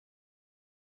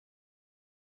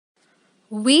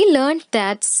We learned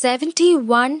that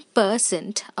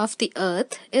 71% of the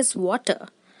earth is water.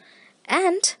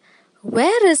 And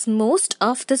where is most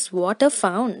of this water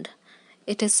found?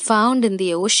 It is found in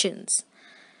the oceans.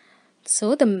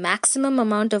 So the maximum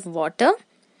amount of water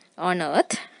on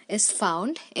earth is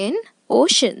found in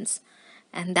oceans.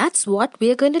 And that's what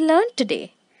we are going to learn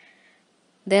today.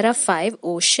 There are 5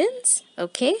 oceans,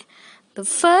 okay? The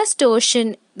first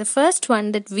one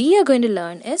that we are going to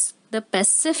learn is the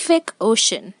Pacific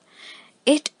Ocean.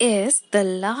 It is the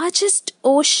largest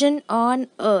ocean on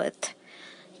earth.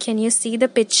 Can you see the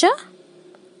picture?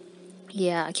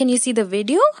 Yeah, can you see the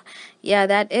video? Yeah,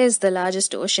 that is the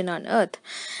largest ocean on earth.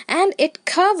 And it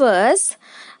covers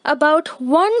about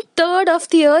 1/3 of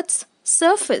the earth's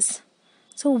surface.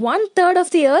 So 1/3 of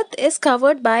the earth is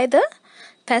covered by the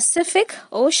Pacific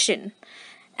Ocean.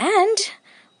 And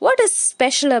what is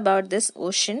special about this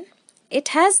ocean? It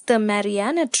has the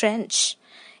Mariana Trench.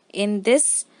 It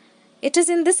is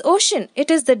in this ocean.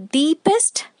 It is the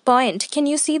deepest point. Can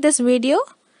you see this video?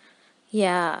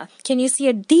 Yeah. Can you see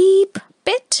a deep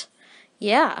pit?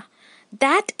 Yeah.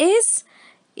 That is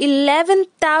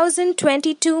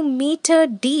 11,022 meter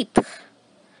deep.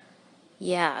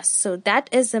 Yeah. So that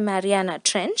is the Mariana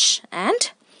Trench.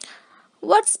 And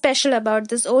what's special about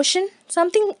this ocean?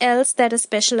 Something else that is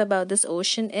special about this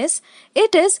ocean is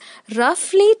it is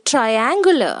roughly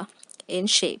triangular in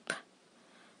shape.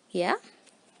 Yeah.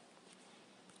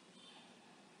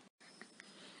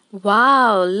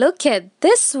 Wow, look at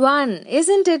this one.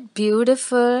 Isn't it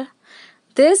beautiful?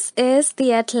 This is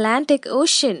the Atlantic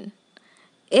Ocean.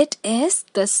 It is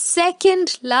the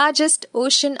second largest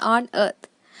ocean on earth.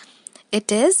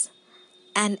 It is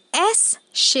an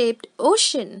S-shaped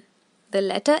ocean. The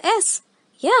letter S.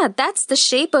 Yeah, that's the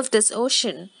shape of this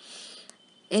ocean.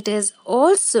 It is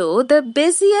also the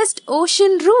busiest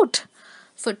ocean route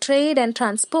for trade and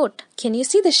transport. Can you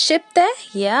see the ship there?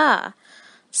 Yeah.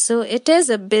 So it is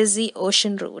a busy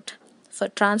ocean route for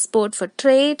transport, for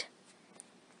trade.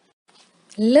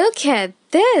 Look at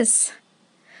this.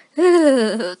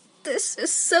 This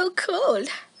is so cold.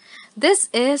 This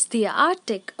is the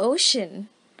Arctic Ocean.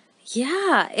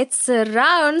 Yeah, it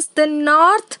surrounds the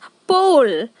North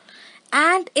Pole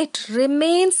and it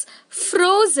remains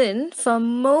frozen for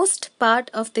most part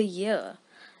of the year.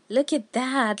 Look at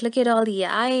that. Look at all the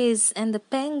ice and the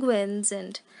penguins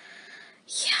and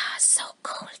yeah, so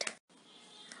cold.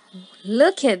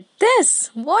 Look at this.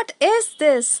 What is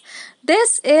this?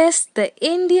 This is the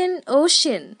Indian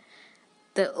Ocean.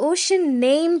 The ocean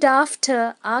named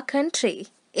after our country,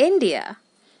 India.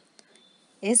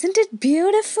 Isn't it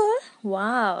beautiful?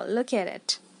 Wow, look at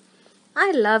it.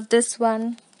 I love this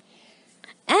one.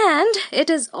 And it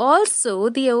is also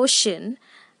the ocean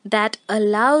that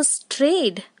allows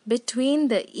trade between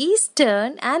the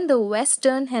eastern and the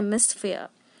western hemisphere.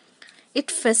 It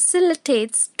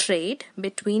facilitates trade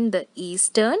between the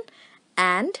eastern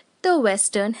and the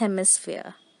western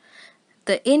hemisphere.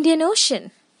 The Indian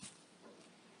Ocean.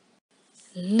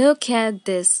 Look at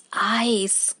this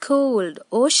ice-cold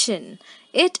ocean.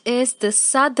 It is the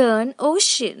Southern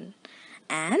Ocean.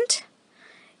 And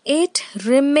it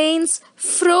remains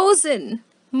frozen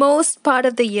most part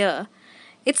of the year.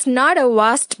 It's not a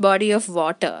vast body of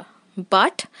water,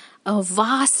 but a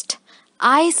vast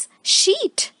ice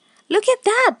sheet. Look at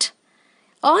that.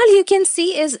 All you can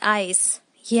see is ice.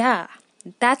 Yeah,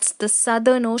 that's the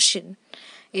Southern Ocean.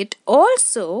 It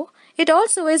also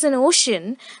is an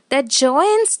ocean that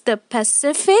joins the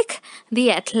Pacific, the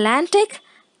Atlantic,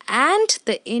 and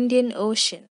the Indian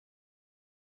Ocean.